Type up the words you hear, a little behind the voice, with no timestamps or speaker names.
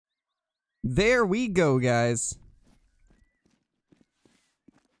There we go, guys.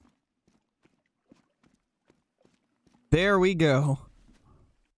 There we go.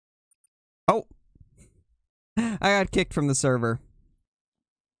 Oh. I got kicked from the server.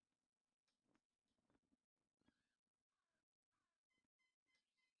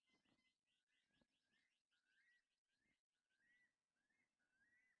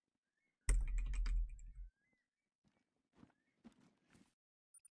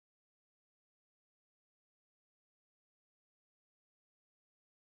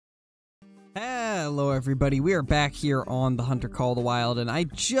 Hello everybody, we are back here on the Hunter Call of the Wild, and I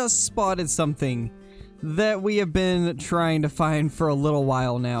just spotted something that we have been trying to find for a little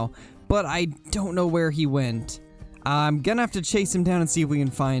while now, but I don't know where he went. I'm gonna have to chase him down and see if we can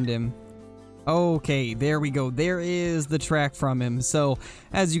find him. Okay, there we go. There is the track from him. So,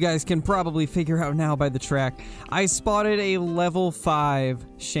 as you guys can probably figure out now by the track, I spotted a level 5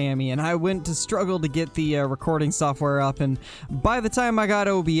 chamois, and I went to struggle to get the recording software up, and by the time I got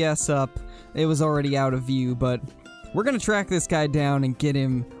OBS up, it was already out of view, but we're gonna track this guy down and get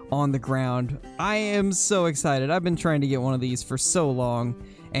him on the ground. I am so excited. I've been trying to get one of these for so long,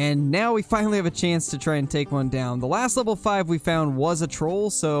 and now we finally have a chance to try and take one down. The last level 5 we found was a troll,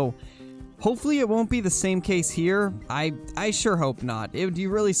 so hopefully it won't be the same case here. I sure hope not. It would be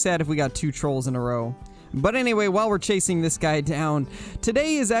really sad if we got 2 trolls in a row. But anyway, while we're chasing this guy down,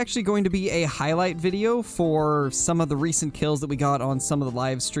 today is actually going to be a highlight video for some of the recent kills that we got on some of the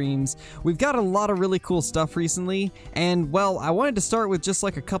live streams. We've got a lot of really cool stuff recently, and well, I wanted to start with just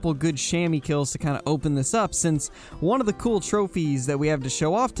like a couple good chamois kills to kind of open this up, since one of the cool trophies that we have to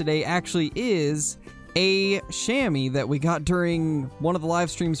show off today actually is a chamois that we got during one of the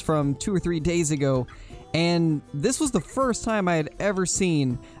live streams from 2 or 3 days ago. And this was the first time I had ever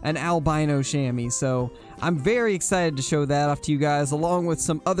seen an albino chamois, so I'm very excited to show that off to you guys, along with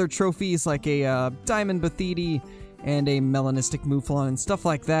some other trophies like a diamond bathidi and a melanistic mouflon and stuff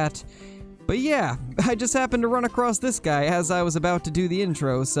like that. But yeah, I just happened to run across this guy as I was about to do the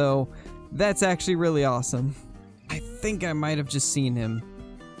intro, so that's actually really awesome. I think I might have just seen him.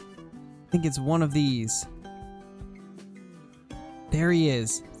 I think it's one of these. There he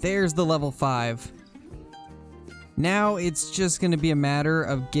is. There's the level 5. Now it's just going to be a matter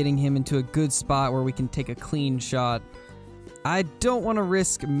of getting him into a good spot where we can take a clean shot. I don't want to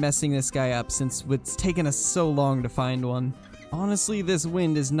risk messing this guy up since it's taken us so long to find one. Honestly, this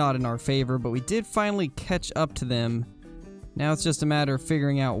wind is not in our favor, but we did finally catch up to them. Now it's just a matter of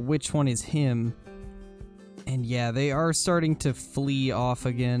figuring out which one is him. And yeah, they are starting to flee off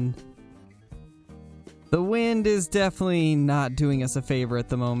again. The wind is definitely not doing us a favor at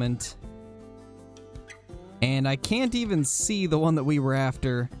the moment. And I can't even see the one that we were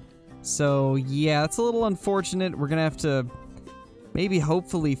after. So yeah, it's a little unfortunate. We're gonna have to maybe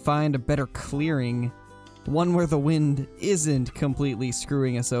hopefully find a better clearing. One where the wind isn't completely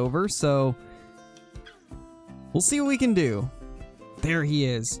screwing us over, so we'll see what we can do. There he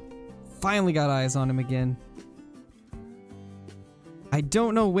is. Finally got eyes on him again. I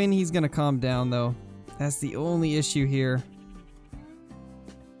don't know when he's gonna calm down though. That's the only issue here.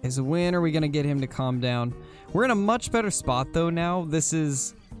 Is when are we gonna get him to calm down? We're in a much better spot though now. This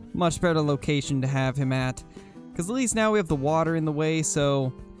is much better location to have him at, because at least now we have the water in the way,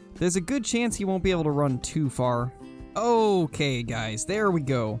 so there's a good chance he won't be able to run too far. Okay guys, there we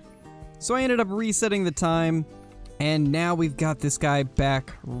go. So I ended up resetting the time, and now we've got this guy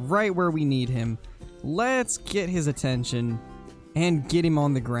back right where we need him. Let's get his attention and get him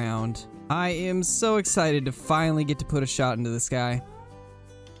on the ground. I am so excited to finally get to put a shot into this guy.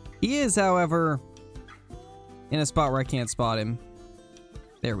 He is, however, in a spot where I can't spot him.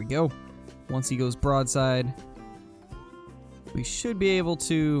 There we go. Once he goes broadside, we should be able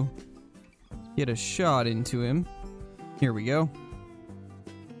to get a shot into him. Here we go.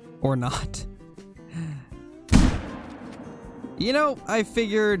 Or not. You know, I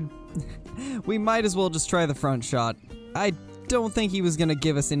figured we might as well just try the front shot. I don't think he was gonna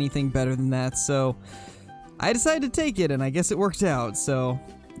give us anything better than that, so I decided to take it, and I guess it worked out, so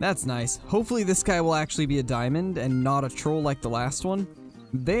that's nice. Hopefully this guy will actually be a diamond and not a troll like the last one.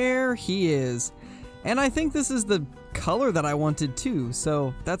 There he is. And I think this is the color that I wanted too,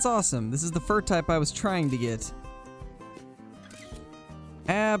 so that's awesome. This is the fur type I was trying to get.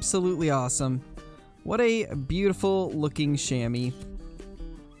 Absolutely awesome. What a beautiful looking chamois.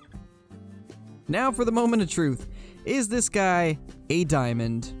 Now for the moment of truth. Is this guy a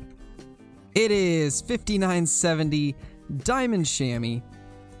diamond? It is 5970 diamond chamois.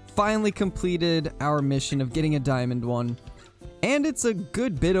 Finally completed our mission of getting a diamond one. And it's a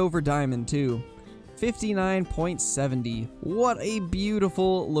good bit over diamond too. 59.70. What a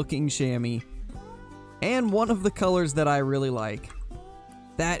beautiful looking chamois. And one of the colors that I really like.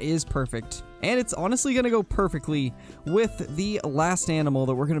 That is perfect. And it's honestly going to go perfectly with the last animal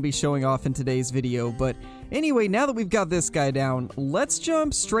that we're going to be showing off in today's video. But anyway, now that we've got this guy down, let's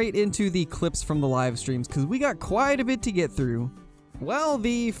jump straight into the clips from the live streams, because we got quite a bit to get through. Well,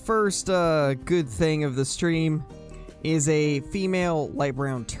 the first good thing of the stream is a female light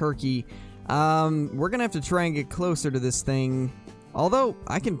brown turkey. We're going to have to try and get closer to this thing, although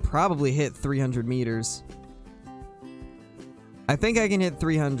I can probably hit 300 meters. I think I can hit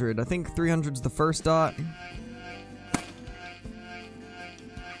 300. I think 300's the first dot.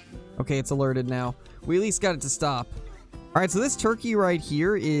 Okay, it's alerted now. We at least got it to stop. Alright, so this turkey right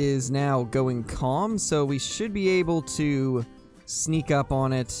here is now going calm, so we should be able to sneak up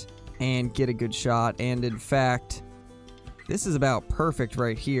on it and get a good shot. And in fact, this is about perfect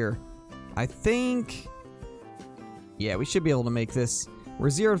right here. I think... yeah, we should be able to make this. We're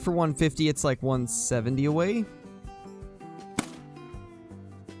zeroed for 150. It's like 170 away.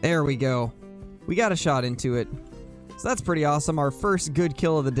 There we go. We got a shot into it. So that's pretty awesome. Our first good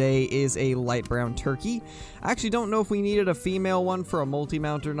kill of the day is a light brown turkey. I actually don't know if we needed a female one for a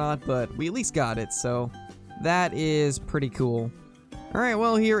multi-mount or not, but we at least got it, so that is pretty cool. Alright,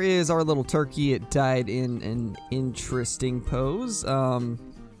 well, here is our little turkey. It died in an interesting pose.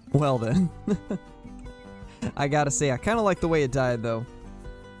 Well then. I gotta say, I kind of like the way it died, though.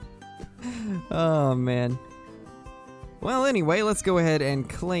 Oh, man. Well, anyway, let's go ahead and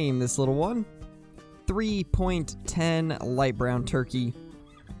claim this little one. 3.10 light brown turkey.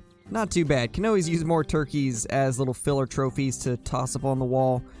 Not too bad. Can always use more turkeys as little filler trophies to toss up on the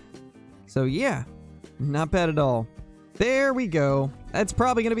wall. So yeah, not bad at all. There we go. That's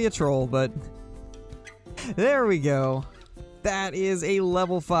probably going to be a troll, but there we go. That is a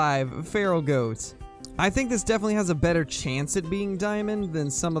level 5 feral goat. I think this definitely has a better chance at being diamond than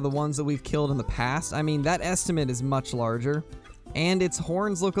some of the ones that we've killed in the past. I mean, that estimate is much larger, and its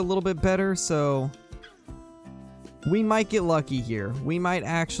horns look a little bit better, so we might get lucky here. We might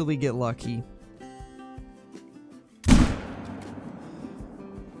actually get lucky.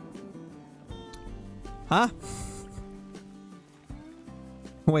 Huh?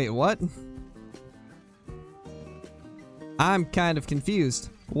 Wait, what? I'm kind of confused.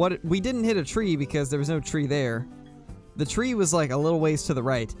 What? We didn't hit a tree because there was no tree there. The tree was like a little ways to the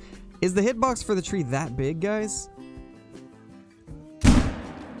right. Is the hitbox for the tree that big, guys?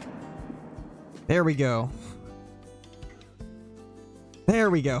 There we go. There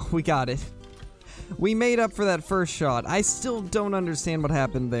we go. We got it. We made up for that first shot. I still don't understand what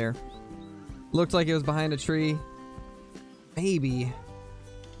happened there. Looked like it was behind a tree. Maybe.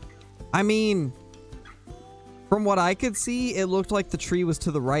 I mean, from what I could see, it looked like the tree was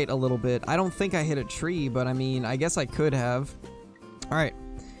to the right a little bit. I don't think I hit a tree, but I mean, I guess I could have. Alright,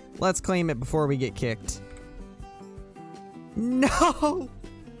 let's claim it before we get kicked. No!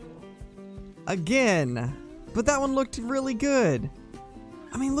 Again! But that one looked really good.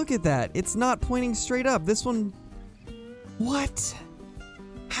 I mean, look at that. It's not pointing straight up. This one... what?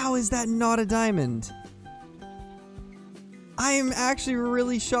 How is that not a diamond? I am actually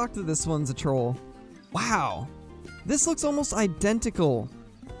really shocked that this one's a troll. Wow. This looks almost identical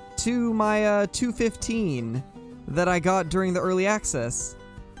to my 215 that I got during the early access.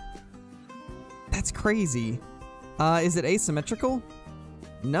 That's crazy. Is it asymmetrical?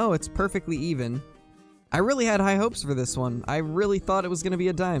 No, it's perfectly even. I really had high hopes for this one. I really thought it was going to be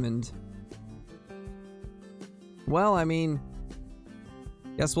a diamond. Well, I mean,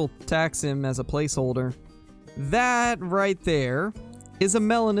 guess we'll tax him as a placeholder. That right there is a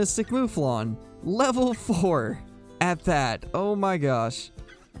Melanistic Mouflon. Level 4 at that. Oh my gosh.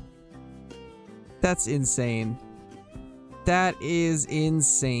 That's insane. That is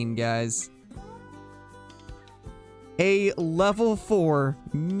insane, guys. A level 4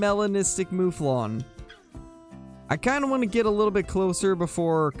 Melanistic Mouflon. I kind of want to get a little bit closer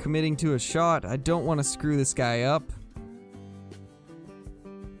before committing to a shot. I don't want to screw this guy up.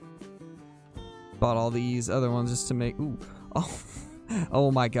 Bought all these other ones just to make... ooh. Oh,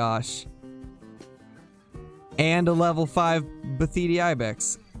 oh my gosh. And a level 5 Bathidi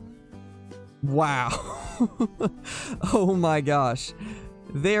Ibex. Wow. Oh my gosh.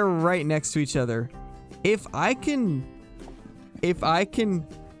 They're right next to each other. If I can...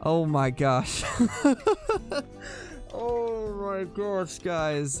 oh my gosh. Oh my gosh,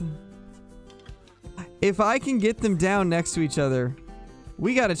 guys. If I can get them down next to each other,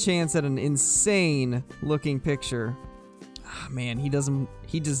 we got a chance at an insane looking picture. Ah, man, he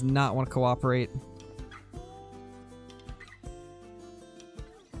does not want to cooperate.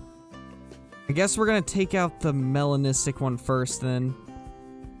 I guess we're gonna take out the melanistic one first then.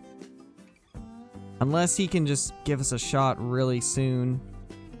 Unless he can just give us a shot really soon.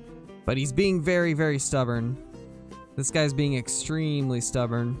 But he's being very, very stubborn. This guy's being extremely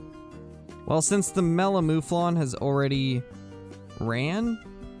stubborn. Well, since the Mouflon has already ran,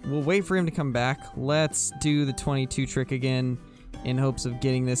 we'll wait for him to come back. Let's do the 22 trick again in hopes of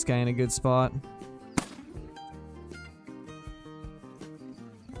getting this guy in a good spot.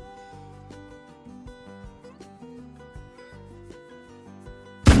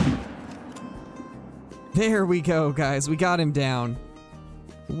 There we go, guys. We got him down.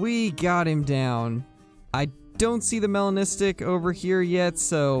 We got him down. I don't see the Melanistic over here yet,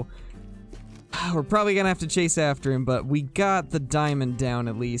 so we're probably gonna have to chase after him, but we got the diamond down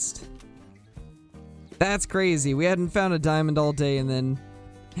at least. That's crazy. We hadn't found a diamond all day, and then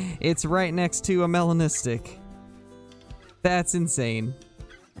it's right next to a Melanistic. That's insane.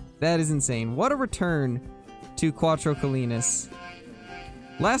 That is insane. What a return to Quattro Colinas.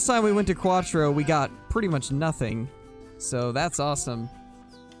 Last time we went to Quattro, we got pretty much nothing, so that's awesome.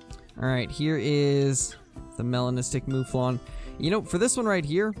 Alright, here is the Melanistic Mouflon. You know, for this one right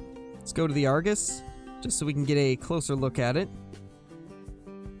here, let's go to the Argus, just so we can get a closer look at it.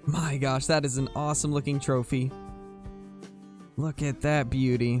 My gosh, that is an awesome looking trophy. Look at that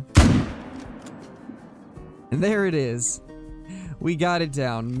beauty. And there it is. We got it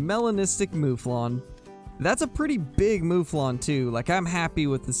down. Melanistic Mouflon. That's a pretty big Mouflon too. Like, I'm happy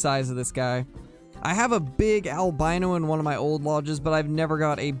with the size of this guy. I have a big albino in one of my old lodges, but I've never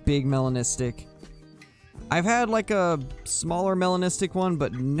got a big Melanistic. I've had like a smaller Melanistic one,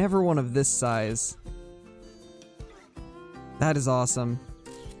 but never one of this size. That is awesome.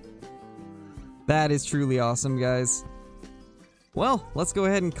 That is truly awesome, guys. Well, let's go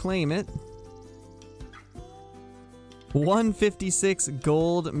ahead and claim it. 156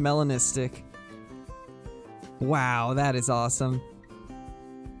 gold Melanistic. Wow, that is awesome.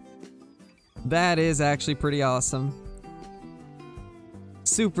 That is actually pretty awesome.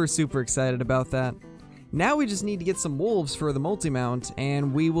 Super, super excited about that. Now we just need to get some wolves for the multi-mount,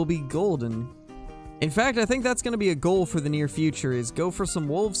 and we will be golden. In fact, I think that's going to be a goal for the near future, is go for some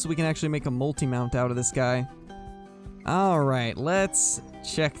wolves so we can actually make a multi-mount out of this guy. Alright, let's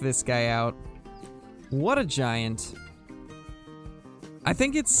check this guy out. What a giant. I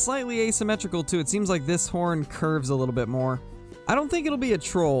think it's slightly asymmetrical too. It seems like this horn curves a little bit more. I don't think it'll be a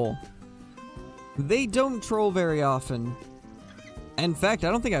troll. They don't troll very often. In fact,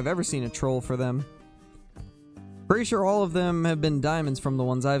 I don't think I've ever seen a troll for them. Pretty sure all of them have been diamonds from the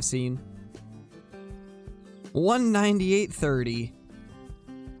ones I've seen. 198.30.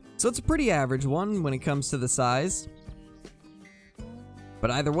 So it's a pretty average one when it comes to the size.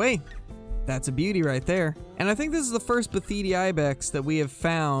 But either way, that's a beauty right there. And I think this is the first Bathidi Ibex that we have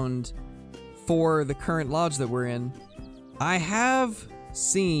found for the current lodge that we're in. I have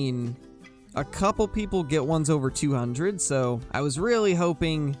seen a couple people get ones over 200, so I was really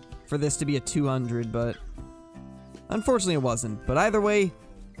hoping for this to be a 200, but unfortunately it wasn't. But either way,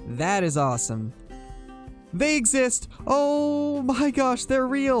 that is awesome. They exist! Oh my gosh, they're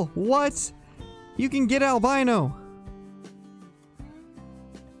real! What? You can get albino!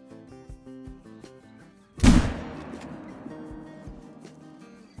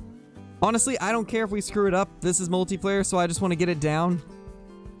 Honestly, I don't care if we screw it up. This is multiplayer, so I just want to get it down.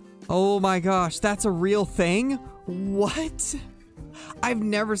 Oh my gosh, that's a real thing? What? I've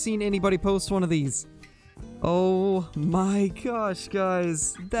never seen anybody post one of these. Oh my gosh,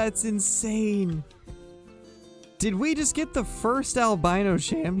 guys. That's insane. Did we just get the first albino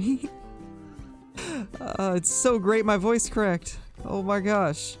chamois? It's so great my voice cracked. Oh my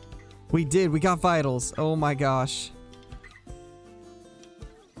gosh. We did. We got vitals. Oh my gosh.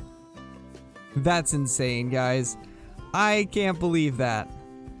 That's insane, guys. I can't believe that.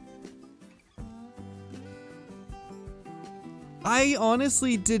 I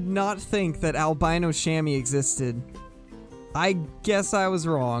honestly did not think that albino chamois existed. I guess I was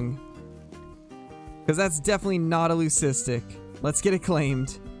wrong. Because that's definitely not a leucistic. Let's get it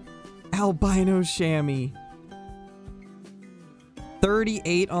claimed. Albino chamois.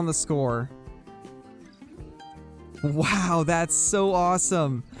 38 on the score. Wow, that's so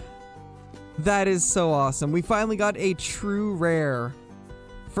awesome. That is so awesome. We finally got a true rare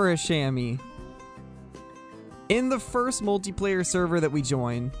for a chamois. In the first multiplayer server that we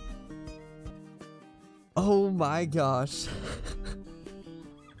join. Oh my gosh.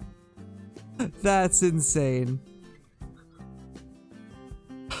 That's insane.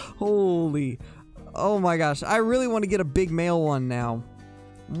 Holy. Oh my gosh. I really want to get a big male one now.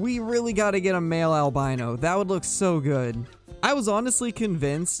 We really got to get a male albino. That would look so good. I was honestly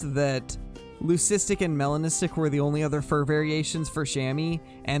convinced that Leucistic and Melanistic were the only other fur variations for chamois,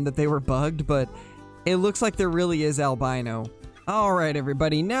 and that they were bugged, but it looks like there really is albino. Alright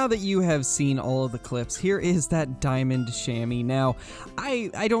everybody, now that you have seen all of the clips, here is that diamond chamois. Now,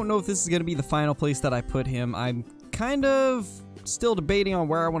 I don't know if this is going to be the final place that I put him. I'm kind of still debating on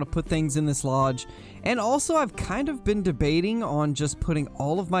where I want to put things in this lodge. And also, I've kind of been debating on just putting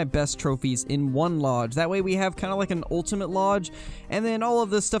all of my best trophies in one lodge. That way we have kind of like an ultimate lodge, and then all of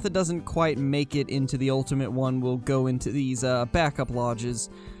the stuff that doesn't quite make it into the ultimate one will go into these backup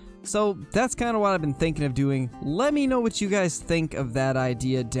lodges. So that's kind of what I've been thinking of doing. Let me know what you guys think of that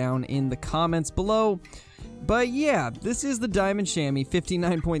idea down in the comments below. But yeah, this is the Diamond Chamois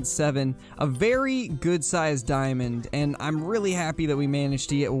 59.7, a very good sized diamond, and I'm really happy that we managed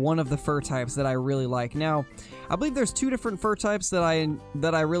to get one of the fur types that I really like. Now, I believe there's two different fur types that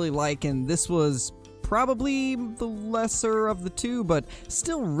I really like, and this was probably the lesser of the two, but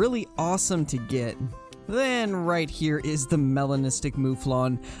still really awesome to get. Then right here is the Melanistic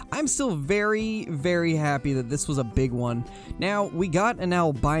Mouflon. I'm still very, very happy that this was a big one. Now, we got an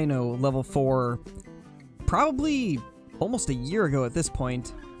albino level 4 probably almost a year ago at this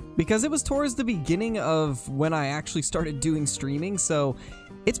point, because it was towards the beginning of when I actually started doing streaming, so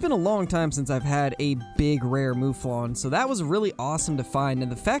it's been a long time since I've had a big rare Mouflon, so that was really awesome to find, and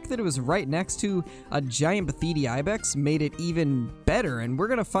the fact that it was right next to a giant Bathydia ibex made it even better, and we're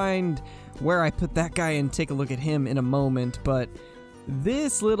gonna find where I put that guy and take a look at him in a moment. But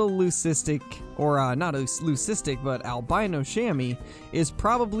this little leucistic, or not leucistic, but albino chamois is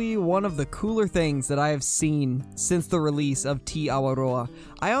probably one of the cooler things that I have seen since the release of T. Awaroa.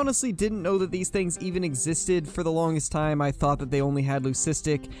 I honestly didn't know that these things even existed for the longest time. I thought that they only had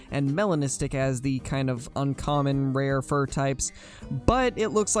leucistic and melanistic as the kind of uncommon rare fur types, but it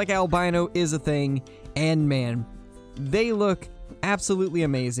looks like albino is a thing, and man, they look absolutely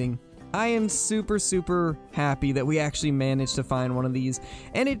amazing. I am super, super happy that we actually managed to find one of these,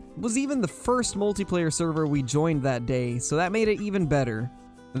 and it was even the first multiplayer server we joined that day, so that made it even better.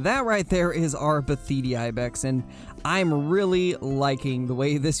 That right there is our Bathydia ibex, and I'm really liking the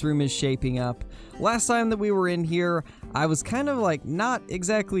way this room is shaping up. Last time that we were in here, I was kind of like not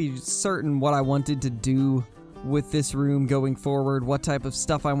exactly certain what I wanted to do with this room going forward, what type of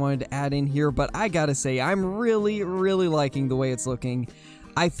stuff I wanted to add in here, but I gotta say, I'm really, really liking the way it's looking.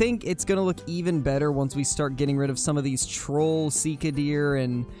 I think it's going to look even better once we start getting rid of some of these troll Sika deer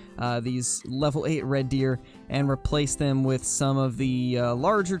and these level 8 red deer and replace them with some of the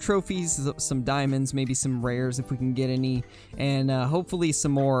larger trophies, some diamonds, maybe some rares if we can get any, and hopefully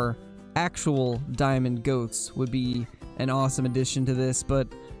some more actual diamond goats would be an awesome addition to this. But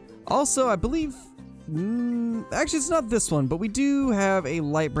also, I believe, actually it's not this one, but we do have a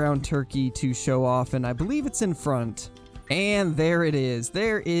light brown turkey to show off, and I believe it's in front. And there it is.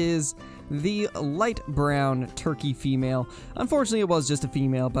 There is the light brown turkey female. Unfortunately, it was just a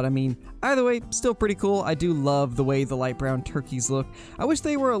female, but I mean, either way, still pretty cool. I do love the way the light brown turkeys look. I wish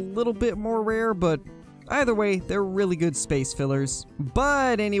they were a little bit more rare, but either way, they're really good space fillers.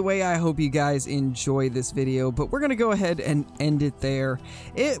 But anyway, I hope you guys enjoy this video, but we're gonna go ahead and end it there.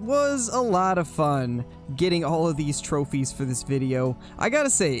 It was a lot of fun getting all of these trophies for this video. I gotta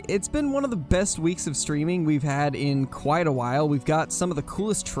say, it's been one of the best weeks of streaming we've had in quite a while. We've got some of the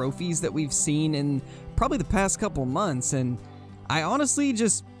coolest trophies that we've seen in probably the past couple months, and I honestly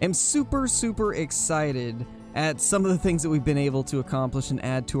just am super, super excited at some of the things that we've been able to accomplish and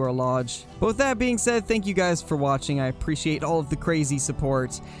add to our lodge. But with that being said, thank you guys for watching. I appreciate all of the crazy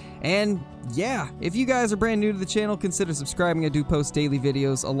support. And yeah, if you guys are brand new to the channel, consider subscribing. I do post daily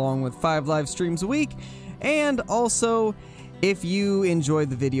videos along with 5 live streams a week. And also, if you enjoyed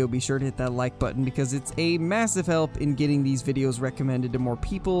the video, be sure to hit that like button because it's a massive help in getting these videos recommended to more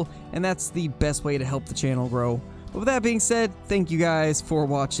people, and that's the best way to help the channel grow. But with that being said, thank you guys for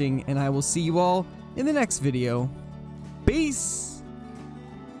watching, and I will see you all in the next video.